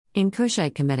In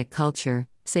Kushite Kemetic culture,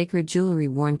 sacred jewelry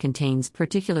worn contains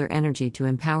particular energy to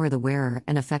empower the wearer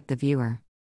and affect the viewer.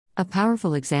 A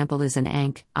powerful example is an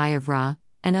ankh, Eye of Ra,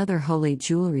 and other holy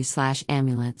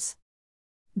jewelry/amulets.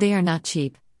 They are not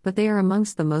cheap, but they are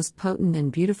amongst the most potent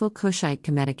and beautiful Kushite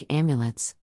Kemetic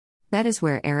amulets. That is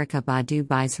where Erica Badu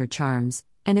buys her charms,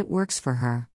 and it works for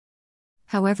her.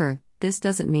 However, this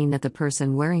doesn't mean that the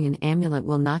person wearing an amulet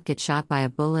will not get shot by a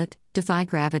bullet, defy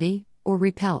gravity, or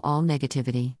repel all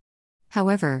negativity.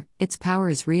 However, its power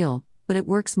is real, but it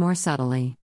works more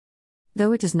subtly.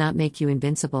 Though it does not make you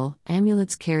invincible,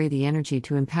 amulets carry the energy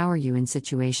to empower you in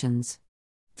situations.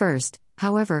 First,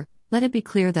 however, let it be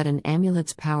clear that an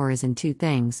amulet's power is in two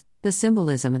things: the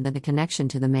symbolism and then the connection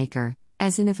to the maker,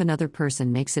 as in if another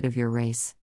person makes it of your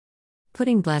race.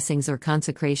 Putting blessings or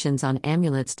consecrations on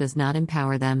amulets does not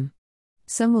empower them.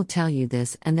 Some will tell you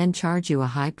this and then charge you a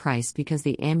high price because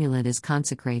the amulet is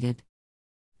consecrated.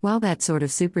 While that sort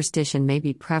of superstition may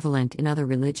be prevalent in other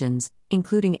religions,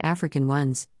 including African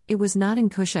ones, it was not in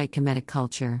Kushite Kemetic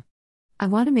culture. I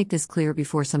want to make this clear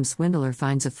before some swindler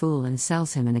finds a fool and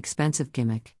sells him an expensive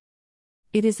gimmick.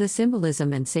 It is the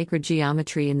symbolism and sacred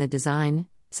geometry in the design,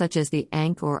 such as the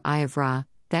ankh or Eye of Ra,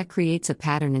 that creates a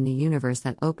pattern in the universe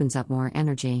that opens up more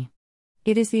energy.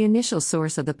 It is the initial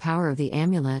source of the power of the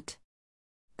amulet.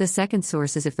 The second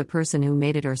source is if the person who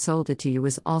made it or sold it to you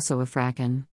was also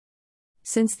African.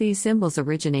 Since these symbols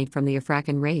originate from the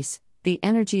African race, the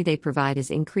energy they provide is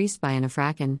increased by an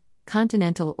African,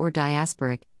 continental or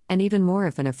diasporic, and even more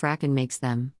if an African makes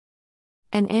them.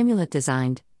 An amulet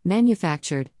designed,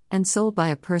 manufactured, and sold by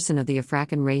a person of the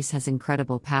African race has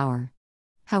incredible power.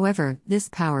 However, this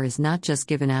power is not just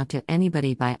given out to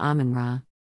anybody by Amun-Ra.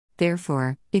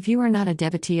 Therefore, if you are not a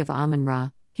devotee of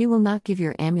Amun-Ra, he will not give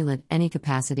your amulet any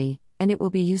capacity, and it will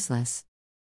be useless.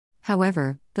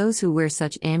 However, those who wear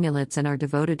such amulets and are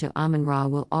devoted to Amun-Ra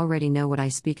will already know what I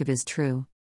speak of is true.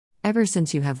 Ever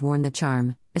since you have worn the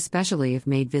charm, especially if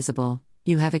made visible,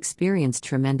 you have experienced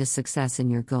tremendous success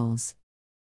in your goals.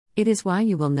 It is why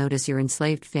you will notice your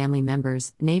enslaved family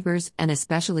members, neighbors, and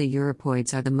especially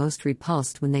Europoids are the most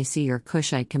repulsed when they see your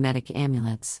Kushite Kemetic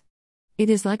amulets. It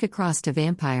is like a cross to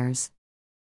vampires.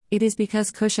 It is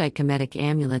because Kushite Kemetic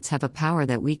amulets have a power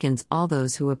that weakens all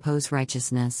those who oppose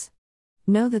righteousness.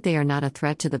 Know that they are not a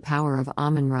threat to the power of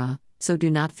Amun-Ra, so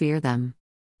do not fear them.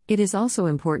 It is also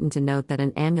important to note that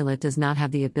an amulet does not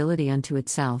have the ability unto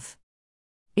itself.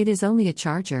 It is only a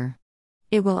charger.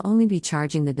 It will only be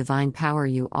charging the divine power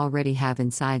you already have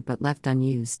inside but left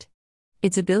unused.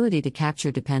 Its ability to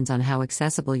capture depends on how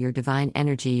accessible your divine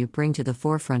energy you bring to the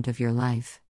forefront of your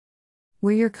life.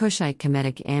 Wear your Kushite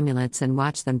Kemetic amulets and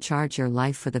watch them charge your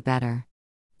life for the better.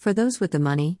 For those with the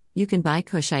money, you can buy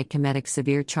Kushite Kemetic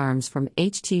severe charms from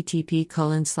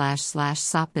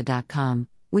http://sapta.com,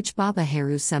 which Baba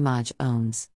Heru Samaj owns.